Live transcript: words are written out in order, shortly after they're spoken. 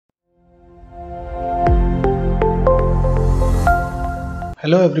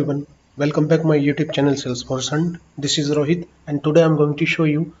Hello everyone, welcome back my YouTube channel Salesforce Hunt. This is Rohit and today I'm going to show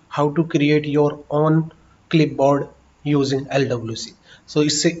you how to create your own clipboard using LWC. So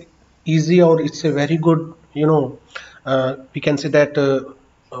it's a easy or it's a very good, we can say that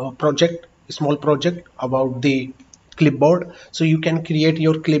project, small project about the clipboard. So you can create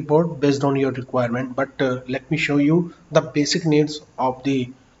your clipboard based on your requirement, but let me show you the basic needs of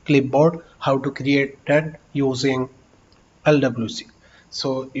the clipboard, how to create that using LWC.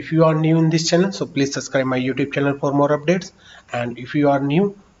 So if you are new in this channel, so please subscribe my YouTube channel for more updates. And if you are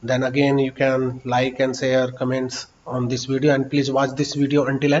new, then again you can like and share comments on this video, and please watch this video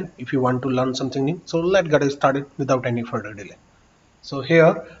until end if you want to learn something new. So let's get started without any further delay. So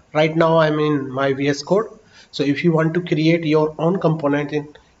here right now I'm in my VS Code. So if you want to create your own component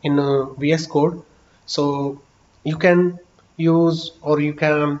in VS Code, so you can use or you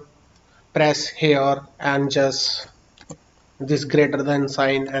can press here and just this greater than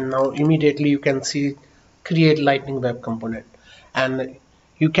sign, and now immediately you can see create lightning web component, and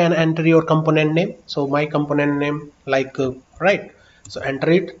you can enter your component name. So my component name right, so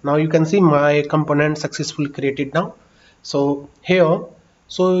enter it. Now you can see my component successfully created now. So here,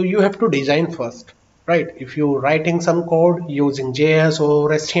 so you have to design first, right? If you're writing some code using JS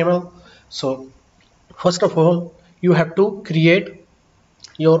or HTML, so first of all you have to create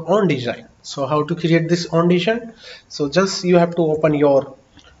your own design. So how to create this own design? So just you have to open your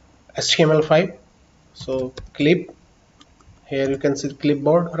HTML file. So clip, here you can see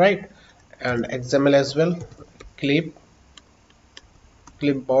clipboard, right? And XML as well,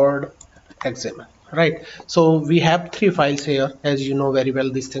 clipboard XML, right? So we have three files here, as you know very well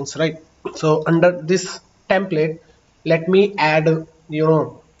these things, right? So under this template, let me add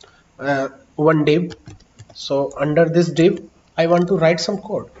one div. So under this div I want to write some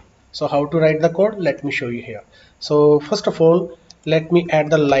code. So how to write the code? Let me show you here. So first of all, let me add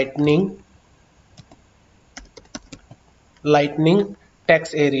the lightning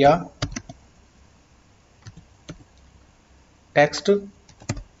text area,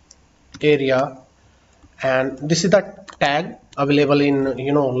 and this is the tag available in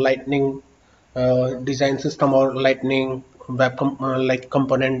lightning design system or lightning web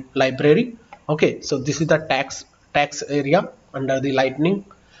component library. Okay, so this is the text area under the lightning.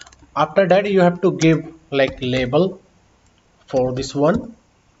 After that you have to give like label for this one.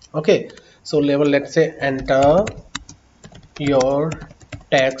 Okay, so label, let's say enter your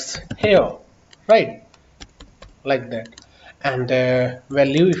text here, right, like that. And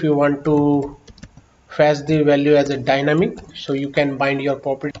value, if you want to fetch the value as a dynamic, so you can bind your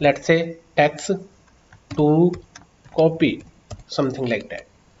property, let's say text to copy, something like that.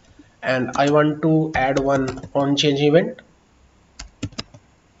 And I want to add one on change event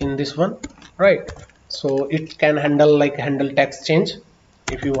in this one, right? So it can handle text change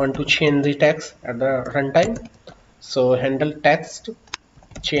if you want to change the text at the runtime. So handle text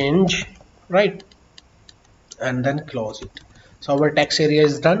change, right, and then close it. So our text area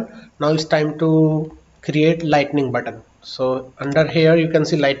is done. Now it's time to create lightning button. So under here you can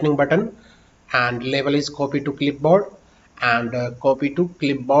see lightning button, and label is copy to clipboard, and copy to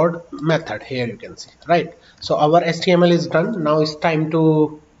clipboard method, here you can see, right? So our HTML is done. Now it's time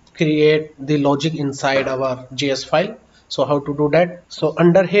to create the logic inside our JS file. So how to do that? So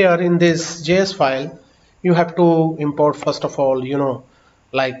under here in this JS file you have to import first of all some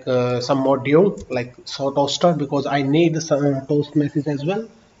module like so toaster, because I need some toast message as well.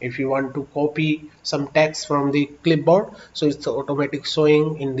 If you want to copy some text from the clipboard, so it's automatic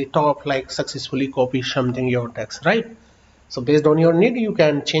showing in the top like successfully copy something your text, right? So based on your need you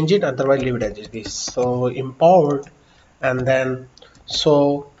can change it, otherwise leave it as it is. So import, and then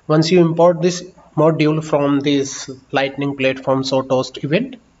so once you import this module from this lightning platform so toast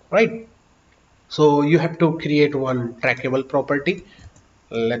event, right, so you have to create one trackable property.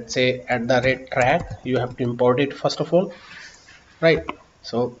 Let's say at the rate track, you have to import it first of all, right?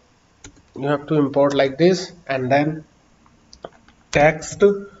 So you have to import like this, and then text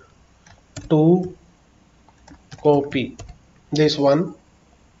to copy, this one.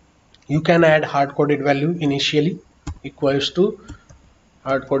 You can add hard-coded value initially, equals to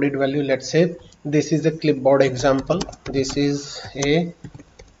hard-coded value. Let's say this is a clipboard example, this is a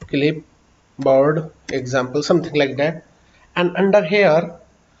clipboard example, something like that. And under here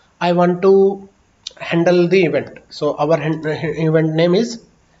I want to handle the event. So our event name is,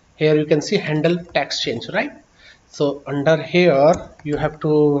 here you can see handle text change, right? So under here you have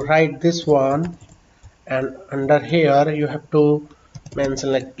to write this one, and under here you have to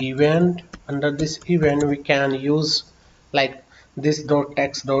mention like event. Under this event we can use like this dot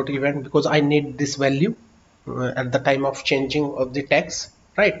text dot event, because I need this value, at the time of changing of the text,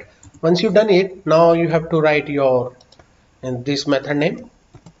 right? Once you've done it, now you have to write your this method name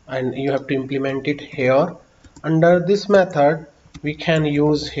and you have to implement it here. Under this method we can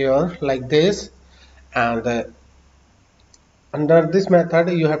use here like this, and under this method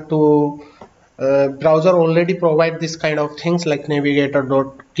you have to browser already provide this kind of things like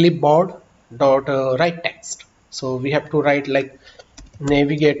navigator.clipboard dot write text. So we have to write like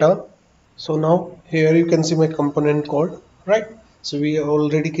navigator. So now here you can see my component code, right? So we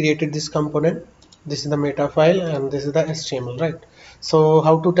already created this component. This is the meta file and this is the HTML, right? So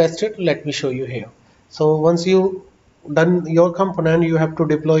how to test it, let me show you here. So once you done your component, you have to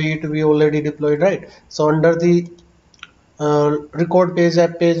deploy it. We already deployed, right? So under the record page,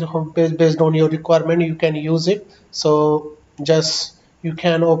 app page, home page, based on your requirement you can use it. So just you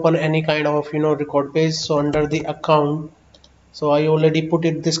can open any kind of record page. So under the account, so I already put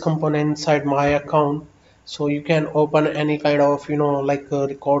it this component inside my account, so you can open any kind of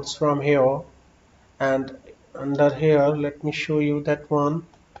records from here, and under here let me show you that one,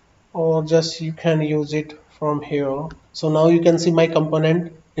 or just you can use it from here. So now you can see my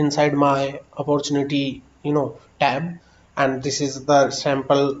component inside my opportunity tab, and this is the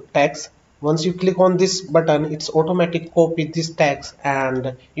sample text. Once you click on this button, it's automatic copy this text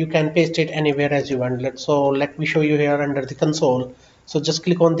and you can paste it anywhere as you want. So let me show you here under the console. So just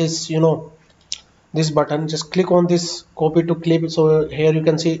click on this this button, just click on this copy to clip. So here you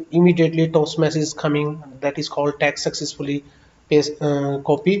can see immediately toast message is coming, that is called text successfully paste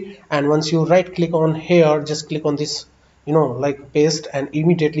copy. And once you right click on here, just click on this paste, and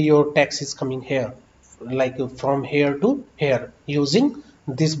immediately your text is coming here, like from here to here using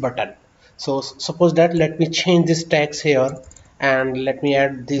this button. So suppose that, let me change this text here and let me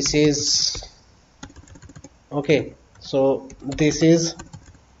add this is okay. So this is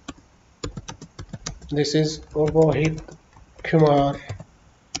Rohit Kumar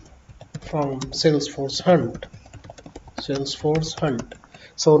from Salesforce Hunt.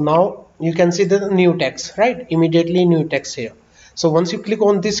 So now you can see the new text, right? Immediately new text here. So once you click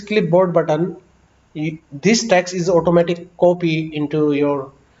on this clipboard button, this text is automatic copy into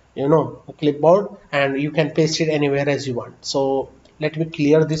your clipboard, and you can paste it anywhere as you want. So let me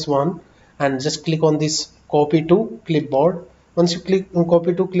clear this one and just click on this copy to clipboard. Once you click on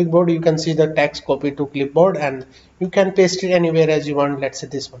copy to clipboard, you can see the text copy to clipboard and you can paste it anywhere as you want. Let's say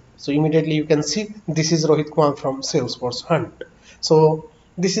this one. So immediately you can see this is Rohit Kumar from Salesforce Hunt. So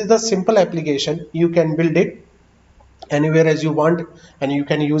this is the simple application. You can build it anywhere as you want and you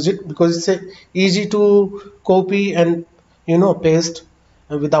can use it because it's easy to copy and paste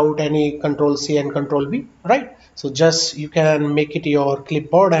without any control C and control V, right? So just you can make it your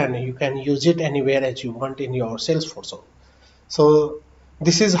clipboard and you can use it anywhere as you want in your Salesforce. So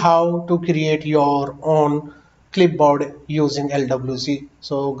this is how to create your own clipboard using LWC.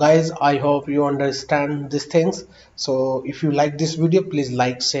 So guys, I hope you understand these things. So if you like this video, please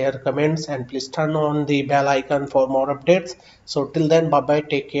like, share, comments, and please turn on the bell icon for more updates. So till then, bye bye,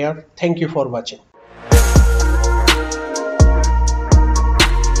 take care. Thank you for watching.